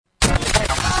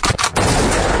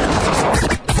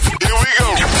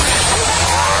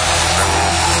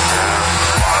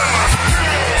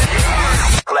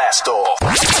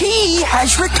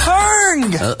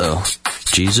Uh-oh.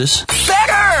 Jesus?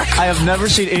 Better! I have never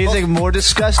seen anything more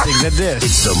disgusting than this.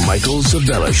 It's the Michael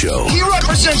Zavala Show. He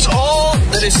represents all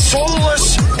that is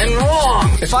soulless and wrong.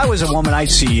 If I was a woman, I'd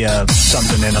see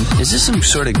something in him. Is this some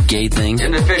sort of gay thing?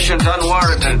 Inefficient,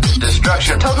 unwarranted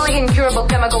destruction. Totally incurable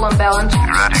chemical imbalance.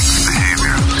 Erratic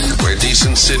behavior. Where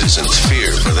decent citizens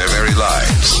fear for their very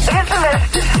lives. This is the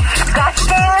most disgusting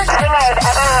thing I've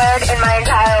ever heard in my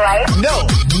entire life. No.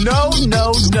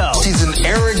 He's an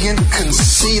arrogant,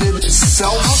 conceited,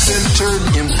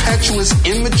 self-centered, impetuous,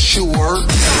 immature.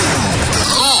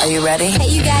 Are you ready? Hey,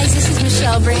 you guys, this is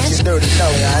Michelle Branch. This is Dirty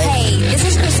Kelly, right? Hey, this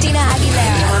is Christina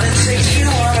Aguilera.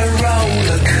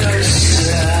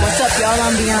 What's up, y'all?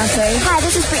 I'm Beyonce. Hi,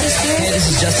 this is Britney Spears. Hey,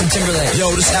 this is Justin Timberlake. Yo,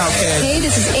 this is Outkast. Hey,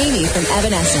 this is Amy from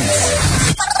Evanescence.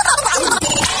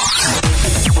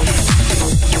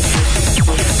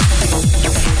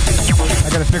 I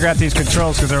gotta figure out these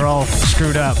controls because they're all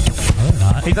screwed up. Oh,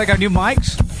 not. You like our new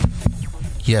mics?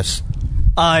 Yes.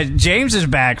 James is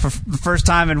back for the first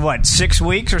time in, 6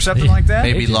 weeks or something like that?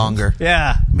 Maybe longer.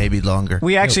 Yeah. Maybe longer.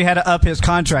 We actually had to up his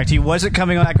contract. He wasn't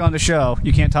coming back on the show.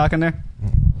 You can't talk in there?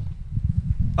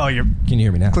 Oh, Can you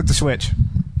hear me now? Click the switch.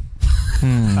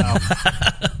 Oh.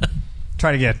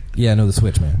 Try it again. Yeah, I know the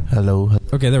switch, man. Hello.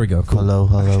 Okay, there we go. Cool. Hello.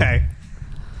 Okay.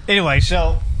 Anyway,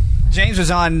 so James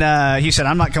was on, he said,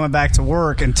 I'm not coming back to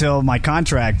work until my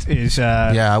contract is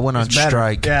I went on better.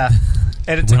 strike. Yeah.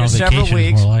 And it took us several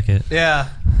weeks. More like it. Yeah.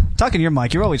 Talking to your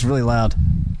mic, you're always really loud.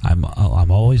 I'm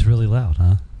always really loud,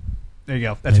 huh? There you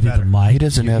go. That's Maybe better. the mic. He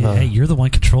doesn't have a you're the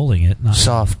one controlling it. Not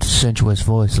soft, sensuous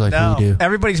voice like no, we do.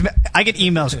 I get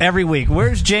emails every week.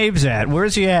 Where's James at?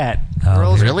 Where's he at?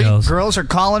 Really? Girls are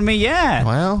calling me, yeah.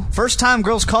 Well. First time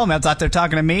girls call me, I thought they're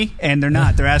talking to me, and they're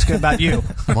not. They're asking about you.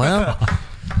 Well,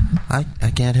 I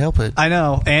can't help it. I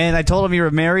know. And I told them you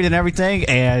were married and everything,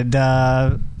 and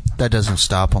that doesn't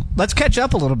stop them. Let's catch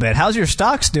up a little bit. How's your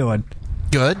stocks doing?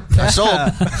 Good. I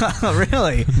sold.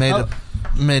 Really?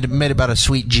 Made about a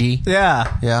sweet G.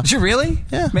 Yeah. Yeah. Did you really?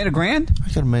 Yeah. Made $1,000? I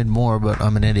could have made more, but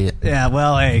I'm an idiot. Yeah.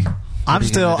 Well, hey, I'm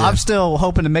still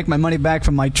hoping to make my money back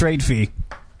from my trade fee.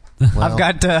 Well,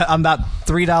 I'm about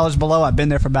 $3 below. I've been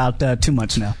there for about 2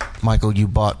 months now. Michael, you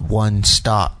bought one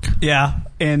stock. Yeah,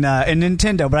 in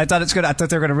Nintendo, but I thought it's good. I thought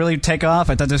they were going to really take off.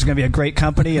 I thought this was going to be a great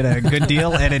company and a good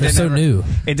deal, and it didn't. New.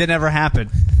 It didn't ever happen.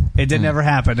 It didn't ever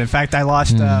happen. In fact, I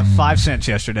lost 5 cents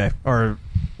yesterday or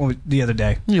the other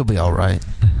day. You'll be all right.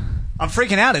 I'm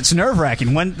freaking out. It's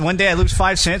nerve-wracking. One day I lose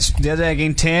 5 cents, the other day I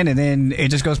gain 10, and then it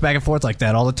just goes back and forth like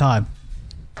that all the time.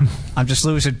 I'm just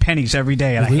losing pennies every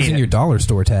day, and You're losing your dollar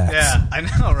store tax. Yeah, I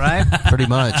know, right? Pretty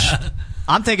much.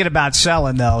 I'm thinking about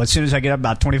selling, though, as soon as I get up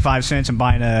about 25 cents and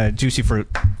buying a juicy fruit.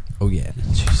 Oh, yeah.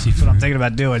 That's what I'm thinking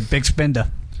about doing. Big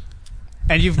spender.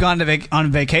 And you've gone to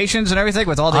on vacations and everything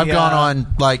with all the... I've gone on,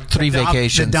 3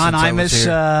 vacations. The Don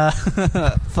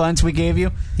Imus funds we gave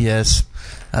you? Yes.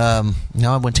 Now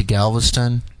I went to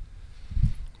Galveston.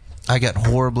 I got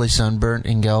horribly sunburnt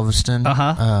in Galveston.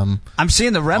 I'm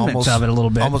seeing the remnants of it a little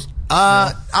bit.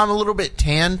 I'm a little bit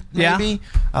tan, maybe.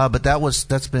 Yeah. But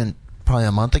that's been probably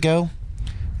a month ago,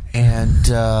 and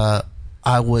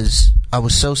I was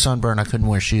so sunburned I couldn't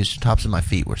wear shoes. The tops of my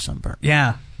feet were sunburned.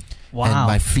 Yeah. Wow. And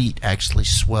my feet actually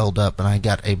swelled up, and I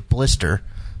got a blister.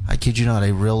 I kid you not,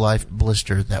 a real life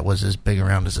blister that was as big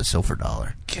around as a silver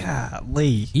dollar.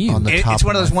 Golly. On the top it's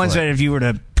one of those ones foot. that if you were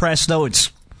to press, though, it's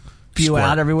spew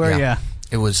out everywhere. Yeah.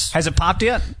 It was. Has it popped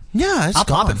yet? Yeah, I'll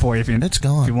pop it for you it's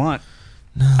gone. If you want.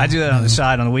 No, I do that on the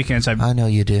side on the weekends. I know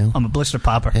you do. I'm a blister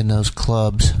popper. In those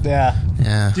clubs. Yeah.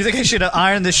 Yeah. Do you think I should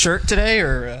iron this shirt today?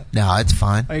 Or no, it's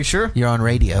fine. Are you sure? You're on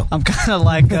radio. I'm kind of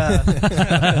like...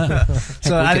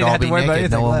 so I didn't have to worry about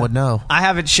anything. No one would know. I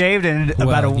haven't shaved in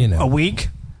about a week.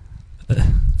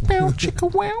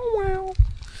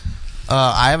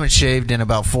 I haven't shaved in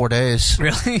about 4 days.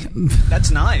 Really?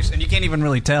 That's nice. And you can't even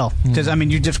really tell. Because,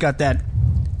 you just got that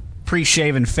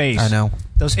pre-shaven face. I know.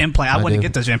 Those implants. I wouldn't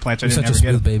get those implants. You're such a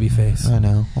smooth baby face. I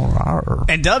know.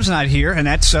 And Dub's not here, and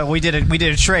that's we did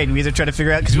a trade. And we either tried to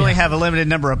figure out, because we only have a limited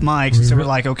number of mics, so we're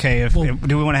like, okay,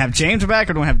 do we want to have James back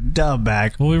or do we want to have Dub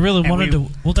back? Well, we really wanted to.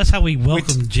 Well, that's how we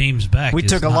welcomed James back. We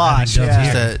took a loss.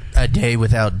 Yeah. Just a day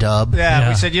without Dub. Yeah,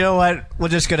 we said, you know what? We're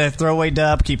just going to throw away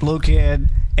Dub, keep Luke in,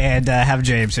 and have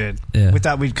James in. Yeah. We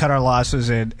thought we'd cut our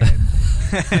losses and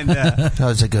that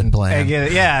was a good plan.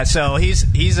 Yeah, so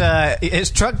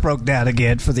his truck broke down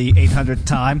again for the 800th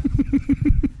time.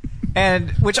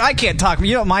 And which I can't talk.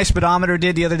 You know what my speedometer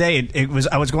did the other day?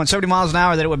 I was going 70 miles an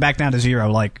hour, then it went back down to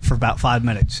 0 for about 5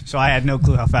 minutes. So I had no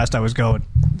clue how fast I was going.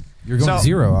 You're going to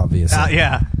 0, obviously.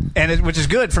 Yeah, and which is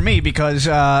good for me because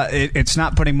it's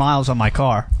not putting miles on my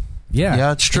car.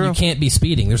 Yeah, it's true. And you can't be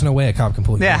speeding. There's no way a cop can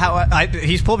pull you over.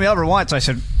 He's pulled me over once. I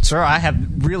said, "Sir, I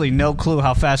have really no clue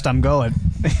how fast I'm going."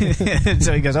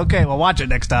 So he goes, "Okay, well, watch it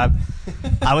next time."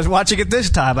 I was watching it this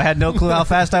time. I had no clue how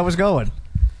fast I was going.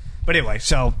 But anyway,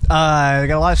 so I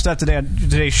got a lot of stuff today on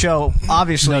today's show.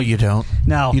 Obviously, No, you don't.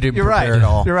 No, You didn't you're prepare right. at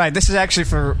all. You're right. This is actually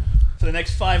for the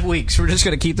next 5 weeks. We're just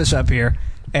going to keep this up here,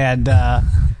 and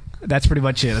that's pretty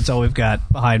much it. That's all we've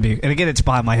got behind me. And again, it's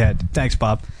behind my head. Thanks,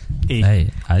 Bob. E.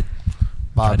 Hey, I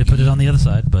tried to put it on the other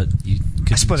side, but you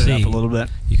could split it up a little bit.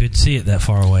 You could see it that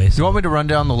far away. You want me to run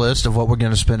down the list of what we're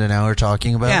going to spend an hour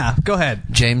talking about? Yeah, go ahead.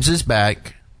 James is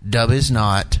back. Dub is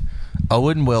not.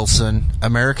 Owen Wilson.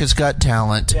 America's Got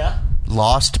Talent. Yeah.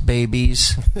 Lost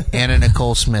Babies. And a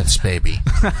Nicole Smith's baby.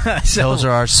 So, those are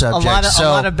our subjects. A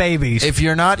lot of babies. If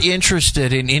you're not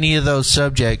interested in any of those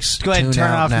subjects, go ahead and tune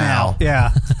turn it out off now.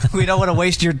 Yeah. We don't want to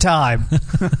waste your time.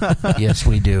 Yes,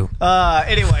 we do.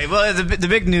 Anyway, well, the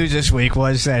big news this week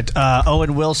was that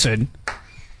Owen Wilson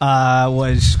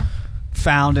was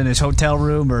found in his hotel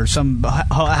room or some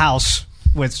house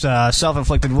with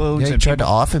self-inflicted wounds. Yeah, he tried to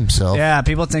off himself. Yeah,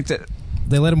 people think that...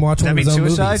 They let him watch one of his own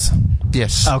suicide? movies.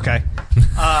 Yes. Okay.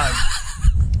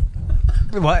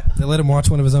 What? They let him watch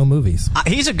one of his own movies.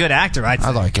 He's a good actor, I think.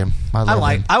 I like him. I love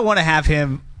him. I want to have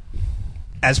him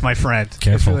as my friend.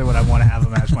 Careful. That's really what I want to have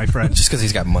him as my friend. Just because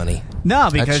he's got money. No,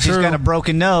 because That's he's true. got a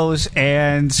broken nose,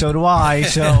 and so do I.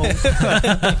 So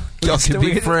Y'all can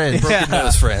be friends. Yeah. Broken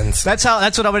nose friends. That's what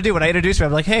I'm going to do when I introduce him.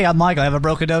 I'm like, "Hey, I'm Michael. I have a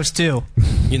broken nose too."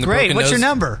 You in the Great. broken What's your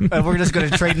nose- number? We're just going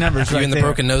to trade numbers. You right in the there.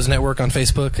 Broken Nose Network on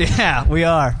Facebook? Yeah, we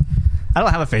are. I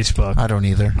don't have a Facebook. I don't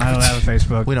either. I don't have a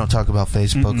Facebook. We don't talk about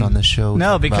Facebook on this show. We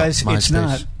No, talk because about it's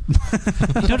MySpace.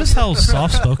 not. You notice how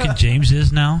soft-spoken James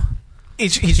is now?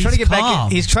 He's trying to get back. calm.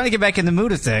 He's trying to get back in the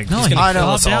mood of things. No, He's he's gonna I know,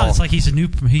 calmed it's down. all- It's like he's a new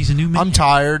man. I'm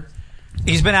tired.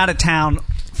 He's been out of town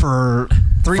for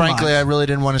 3 Frankly, I months. really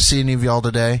didn't want to see any of y'all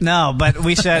today. No, but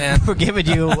we said we're giving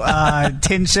you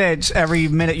 10 cents every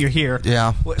minute you're here.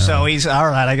 Yeah. So he's all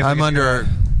right.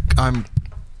 I'm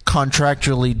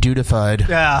contractually dutify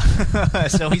Yeah.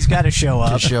 So he's got to show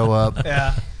to up. show up.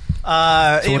 Yeah. So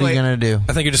what are you going to do?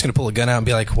 I think you're just going to pull a gun out and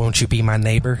be like, "Won't you be my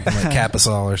neighbor?" And like cap us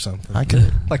all or something. I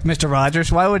could. Like Mr.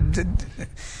 Rogers? Why would...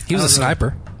 He was a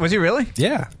sniper. Was he really? Is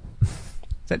Yeah.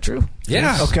 that true?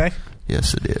 Yeah. Okay.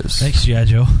 Yes, it is. Thanks, G.I.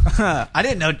 Joe. I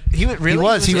didn't know. He was really...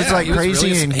 He was Yeah, like he was crazy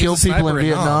really- and he killed was a people in sniper in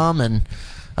Vietnam. And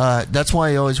that's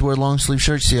why he always wore long sleeve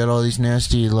shirts. He had all these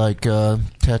nasty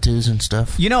tattoos and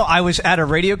stuff. You know, I was at a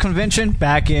radio convention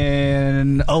back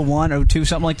in 01, 02,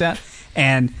 something like that.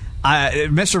 And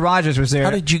Mr. Rogers was there.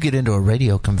 How did you get into a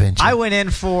radio convention? I went in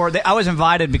for... I was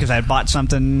invited because I had bought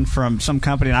something from some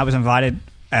company, and I was invited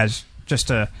as just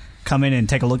to come in and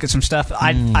take a look at some stuff.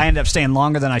 I ended up staying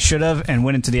longer than I should have and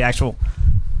went into the actual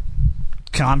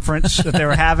conference that they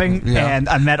were having. Yeah. And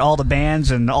I met all the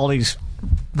bands and all these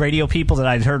radio people that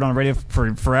I'd heard on the radio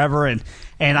for forever. And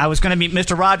I was going to meet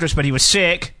Mr. Rogers, but he was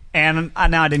sick. And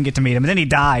now I didn't get to meet him. And then he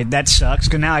died. That sucks,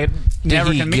 because now I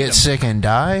never Did can he meet him. get sick and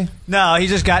die? No, he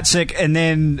just got sick, and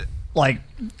then,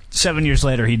 7 years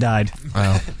later, he died.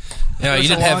 Well, No, you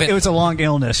didn't have It was a long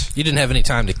illness. You didn't have any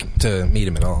time to meet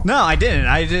him at all. No, I didn't.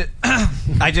 I did.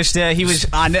 I just he was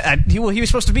on. He was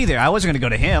supposed to be there. I wasn't going to go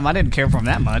to him. I didn't care for him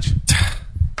that much.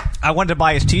 I wanted to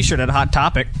buy his T-shirt at Hot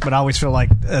Topic, but I always feel like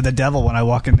the devil when I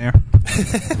walk in there.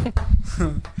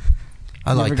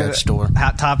 I like that store.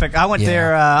 Hot Topic. I went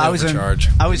there. I was in overcharge.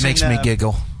 I was It makes in, me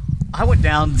giggle. I went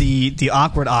down the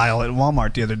awkward aisle at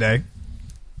Walmart the other day.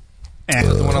 And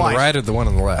The one on twice. the right or the one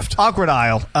on the left? Awkward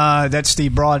aisle. That's the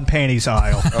bra and panties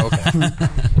aisle. Okay.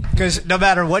 Because no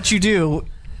matter what you do,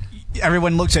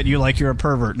 everyone looks at you like you're a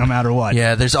pervert, no matter what.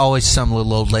 Yeah, there's always some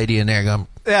little old lady in there going,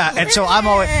 Yeah, and so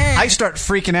I start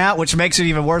freaking out, which makes it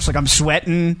even worse. Like I'm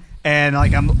sweating, and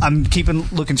I'm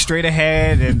looking straight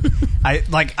ahead, and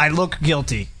I look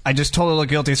guilty. I just totally look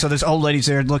guilty. So this old lady's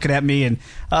there looking at me, and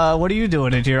what are you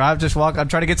doing in here? I'm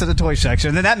trying to get to the toy section,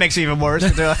 and then that makes it even worse.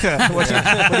 When you go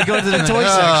to the toy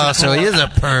oh, section, so he is a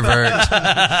pervert.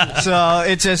 so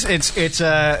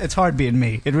it's hard being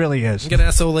me. It really is. You gotta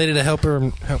ask the old lady to help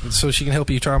so she can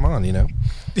help you try them on,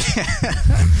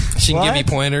 She can give you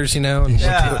pointers, and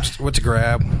what to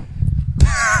grab.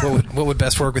 What would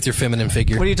best work with your feminine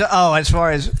figure? What are you as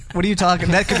far as what are you talking?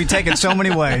 That could be taken so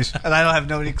many ways, and I don't have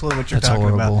no clue what you're That's talking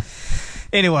horrible. about.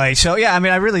 Anyway, so yeah, I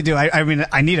mean, I really do. I mean,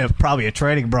 I need probably a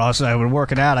training bra so I would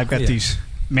work it out. I've got these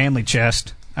manly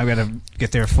chest. I've got to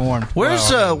get their form.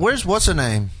 Where's what's her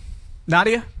name?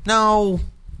 Nadia? No,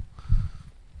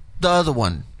 the other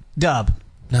one. Dub.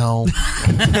 No,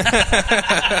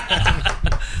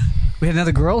 We had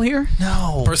another girl here.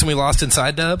 no. Person we lost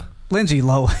inside Dub? Lindsay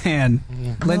Lohan.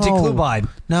 Lindsay Klubine.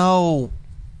 No.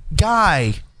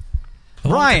 Guy.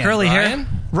 Ryan. Curly hair?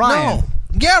 Ryan. No.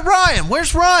 Yeah, Ryan.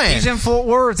 Where's Ryan? He's in Fort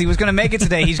Worth. He was going to make it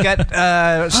today. He's got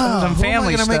some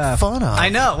family who am I gonna stuff. make fun of? I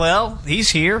know. Well, he's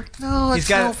here. No, he's it's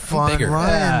got no fun. bigger.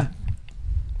 Ryan.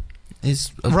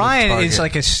 Is Ryan is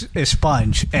like a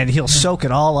sponge, and he'll soak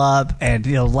it all up, and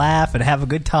he'll laugh and have a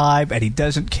good time, and he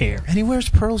doesn't care. And he wears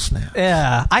pearl snap.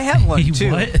 Yeah, I have one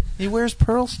too. What? He wears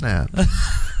pearl snap.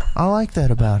 I like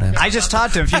that about him. I just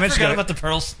talked to him a few minutes ago. about the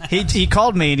pearls. He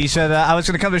called me and he said I was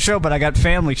going to come to the show, but I got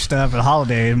family stuff at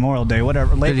holiday, Memorial Day,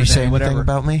 whatever. Labor Did he Day, say anything whatever.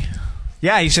 about me?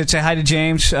 Yeah, he said say hi to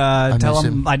James. Tell miss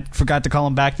him him. I forgot to call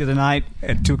him back the other night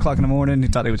at 2:00 in the morning. He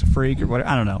thought he was a freak or whatever.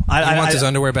 I don't know. He wants his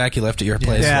underwear back. He left at your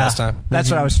place last time.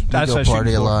 That's what I was. That's go what I was party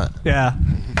shooting a for. lot. Yeah,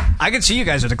 I could see you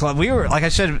guys at the club. We were, like I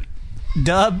said,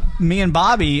 Dub, me and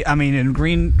Bobby. I mean, in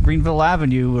Greenville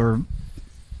Avenue or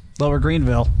Lower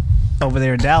Greenville, over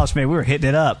there in Dallas. Man, we were hitting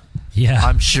it up. Yeah,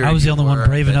 I'm sure I was the you only were. one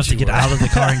brave Bet enough to you get were. out of the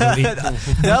car and go eat.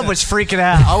 Dub was freaking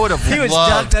out. I would have He was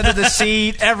loved. ducked under the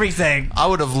seat. Everything. I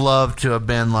would have loved to have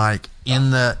been like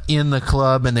in the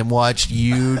club and then watched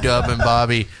you, Dub, and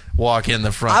Bobby walk in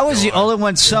the front. I was the door. only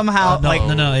one somehow.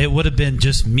 No, it would have been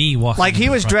just me walking. Like he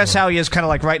was dressed how he is, kind of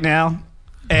like right now.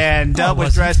 And Dub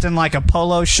was dressed in like a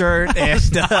polo shirt and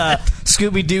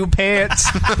Scooby-Doo pants.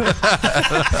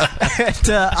 And,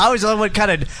 I was the only one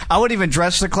I wouldn't even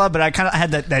dress the club, but I kind of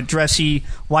had that dressy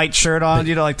white shirt on,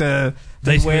 like the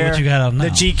basically wear, what you got on now. the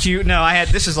GQ. No, I had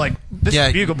this is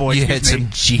Bugle Boy. You had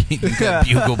excuse me. you got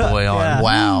Bugle Boy on. Yeah.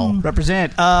 Wow.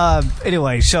 Represent.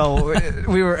 Anyway, so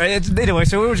we were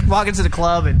walking to the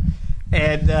club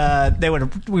and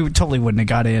we totally wouldn't have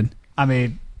got in. I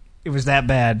mean, it was that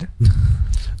bad.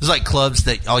 It's like clubs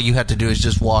that all you have to do is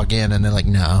just walk in, and they're like,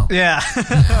 no. Yeah. They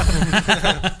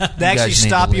actually guys need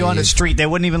stop to you on the leave. street. They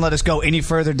wouldn't even let us go any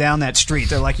further down that street.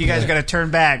 They're like, you guys got to turn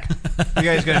back. You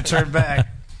guys got to turn back.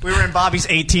 We were in Bobby's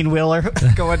 18-wheeler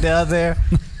going down there.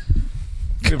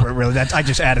 We weren't really. I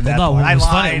just added that. No, one. what was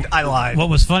funny- I lied. What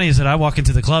was funny is that I walk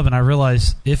into the club and I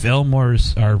realize if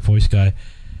Elmore's our voice guy,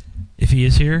 if he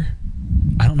is here,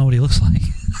 I don't know what he looks like.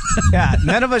 Yeah,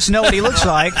 none of us know what he looks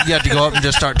like. You have to go up and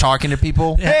just start talking to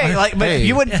people. Hey,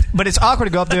 you would, Yeah. but it's awkward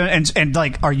to go up there and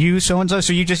like, are you so and so?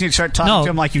 So you just need to start talking to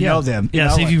him like you know them. Yeah, you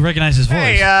know? see if you recognize his voice.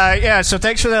 Hey, yeah. So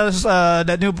thanks for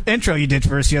that new intro you did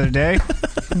for us the other day.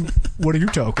 What are you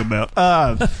talking about?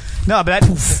 No, but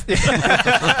it's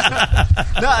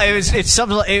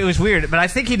something. It was weird, but I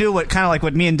think he knew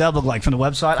what me and Dub looked like from the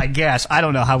website. I guess I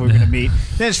don't know how we were going to meet.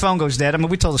 Then his phone goes dead. I mean,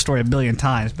 we told the story a billion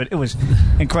times, but it was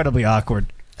incredibly awkward.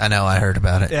 I know. I heard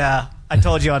about it. Yeah, I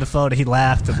told you on the phone. He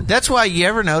laughed. That's why you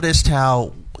ever noticed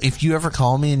how if you ever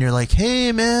call me and you're like,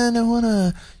 hey man, you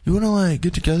wanna like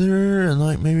get together and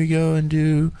like maybe go and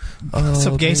do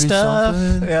some gay maybe stuff.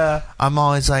 something? Yeah, I'm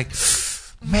always like,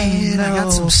 man, I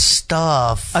got some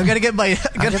stuff. I've got to get my.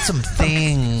 I got some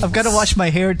things. I've got to wash my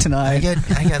hair tonight. I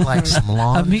got like some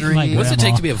laundry. What's it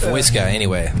take to be a voice guy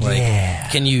anyway?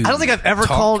 Like, can you? I don't think I've ever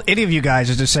called any of you guys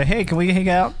to just say, "Hey, can we hang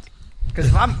out?"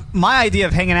 Because my idea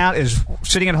of hanging out is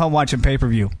sitting at home watching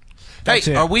pay-per-view.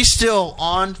 Hey, are we still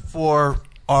on for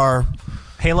our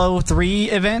Halo 3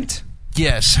 event?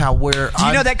 Yes. Do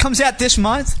you know that comes out this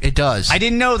month? It does. I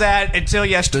didn't know that until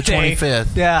yesterday. The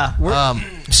 25th. Yeah.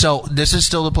 So this is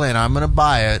still the plan. I'm going to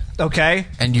buy it. Okay.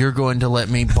 And you're going to let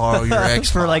me borrow your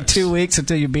Xbox for like 2 weeks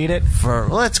until you beat it.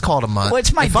 Let's call it a month. Well,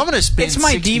 if I'm going to spend, it's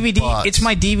my DVD. $60. It's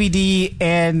my DVD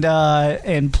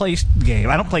and play game.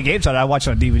 I don't play games on it. I watch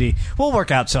it on DVD. We'll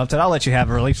work out something. I'll let you have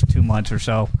it for at least 2 months or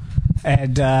so.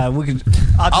 And we can.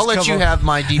 I'll let you have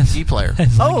my DVD player.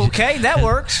 Okay, that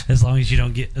works. As long as you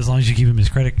give him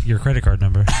your credit card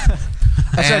number.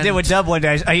 That's what I did with Dub one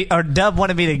day. Dub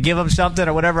wanted me to give him something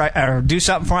or whatever, or do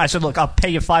something for him. I said, "Look, I'll pay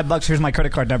you $5. Here's my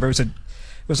credit card number." It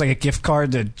was like a gift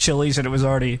card to Chili's, and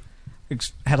it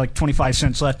had like 25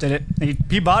 cents left in it. And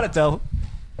he bought it though.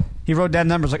 He wrote down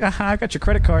numbers like, I got your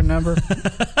credit card number.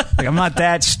 Like, I'm not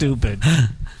that stupid.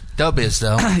 Dub is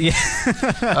though.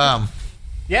 Yeah.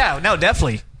 Yeah, no,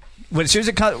 definitely. But as soon as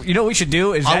it comes, you know what we should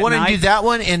do is I want to do that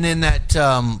one, and then that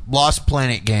Lost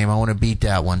Planet game. I want to beat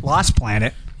that one. Lost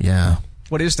Planet. Yeah.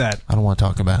 What is that? I don't want to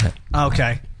talk about it.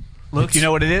 Okay. Luke, you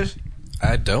know what it is?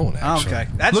 I don't, actually. Okay.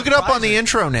 Look it up on the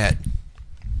intranet.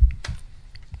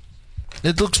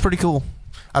 It looks pretty cool.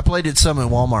 I played it some at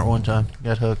Walmart one time.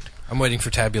 Got hooked. I'm waiting for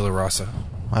Tabula Rasa.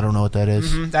 I don't know what that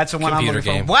is. Mm-hmm. That's the one Computer I'm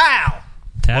looking game. for. Wow!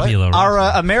 Tabula Rasa. Our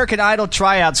American Idol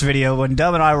tryouts video, when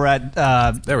Dub and I were at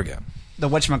there we go. The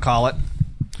whatchamacallit,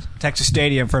 Texas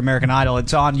Stadium for American Idol.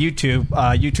 It's on YouTube,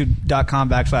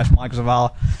 youtube.com/Michael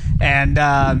Zavala. And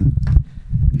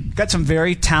got some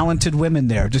very talented women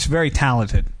there, just very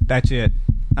talented. That's it.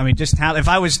 I mean, just if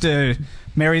I was to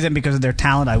marry them because of their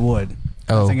talent, I would.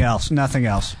 Oh. Nothing else. Nothing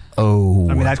else. Oh.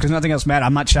 I mean, that's because nothing else matters.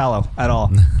 I'm not shallow at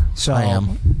all. So I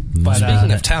am. But,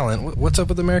 Speaking of talent, what's up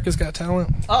with America's Got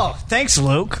Talent? Oh, thanks,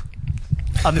 Luke.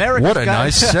 America's What a Got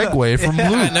nice segue from Luke.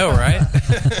 I know, right?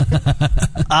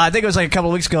 I think it was like a couple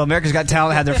of weeks ago. America's Got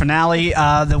Talent had their finale.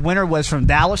 The winner was from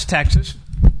Dallas, Texas.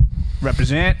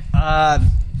 Represent.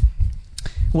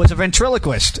 Was a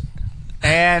ventriloquist.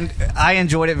 And I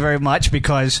enjoyed it very much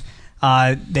because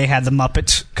they had the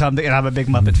Muppets come. And I'm a big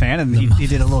Muppet fan, and he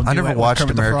did a little. I never watched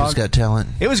America's Got Talent.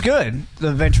 It was good.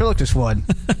 The ventriloquist one,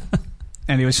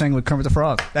 and he was singing with Kermit the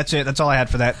Frog. That's it. That's all I had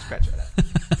for that. Scratch that.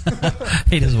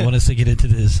 He doesn't want us to get into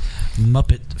this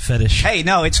Muppet fetish. Hey,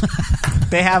 no, it's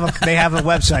they have a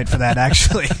website for that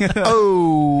actually.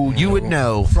 Oh, you would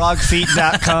know.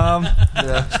 Frogfeet.com.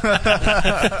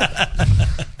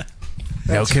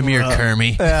 Now come here,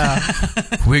 Kermit.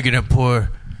 We're gonna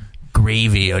pour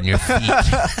gravy on your feet.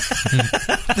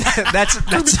 that's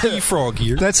frog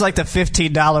here. That's like the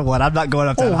 $15 one. I'm not going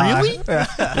up that high. Really?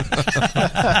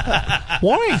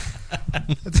 Why?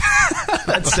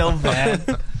 That's so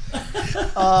bad.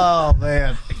 Oh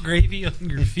man, gravy on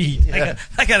your feet. Yeah.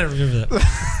 I gotta remember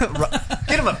that.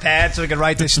 Get him a pad so we can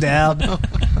write this down.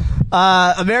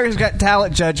 America's Got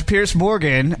Talent judge Pierce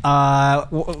Morgan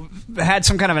had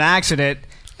some kind of an accident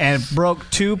and broke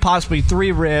 2, possibly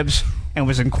 3 ribs and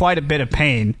was in quite a bit of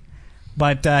pain.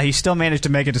 But he still managed to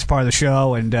make it as part of the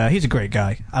show, and he's a great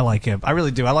guy. I like him. I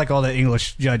really do. I like all the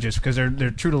English judges because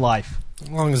they're true to life. As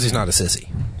long as he's not a sissy.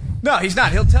 No, he's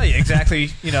not. He'll tell you exactly,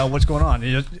 what's going on.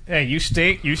 He just, hey, you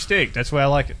stink. That's why I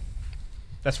like it.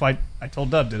 That's why I told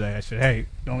Dub today. I said, hey,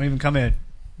 don't even come in.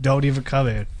 Don't even come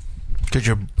in. Because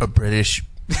you're a British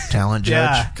talent judge?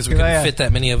 Yeah. Because we couldn't fit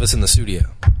that many of us in the studio.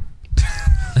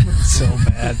 So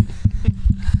bad.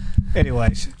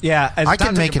 Anyways, yeah. I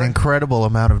can make an incredible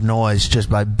amount of noise just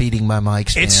by beating my mic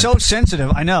stand. It's so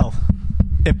sensitive. I know.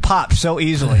 It pops so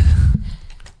easily.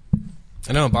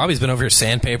 I know. Bobby's been over here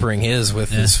sandpapering his with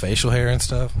his facial hair and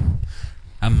stuff.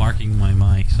 I'm marking my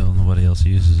mic so nobody else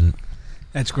uses it.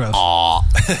 That's gross.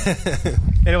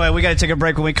 Anyway, we got to take a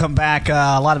break. When we come back,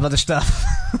 a lot of other stuff.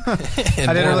 And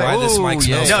I didn't why this mic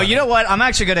smells. No, you know what? I'm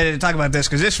actually going to talk about this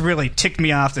because this really ticked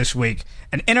me off this week.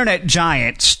 An internet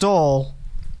giant stole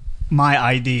my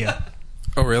idea.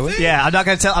 Oh, really? Yeah, I'm not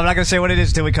going to say what it is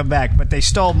until we come back. But they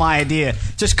stole my idea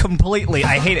just completely.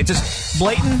 I hate it. Just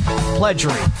blatant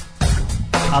plagiarism.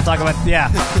 I'll talk about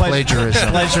plagiarism.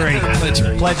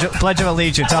 Pledge of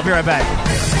allegiance. I'll be right back.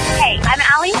 Hey, I'm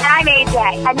Allie. And I'm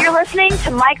AJ. And you're listening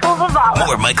to Michael Zavala.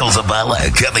 More Michael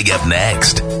Zavala coming up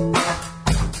next.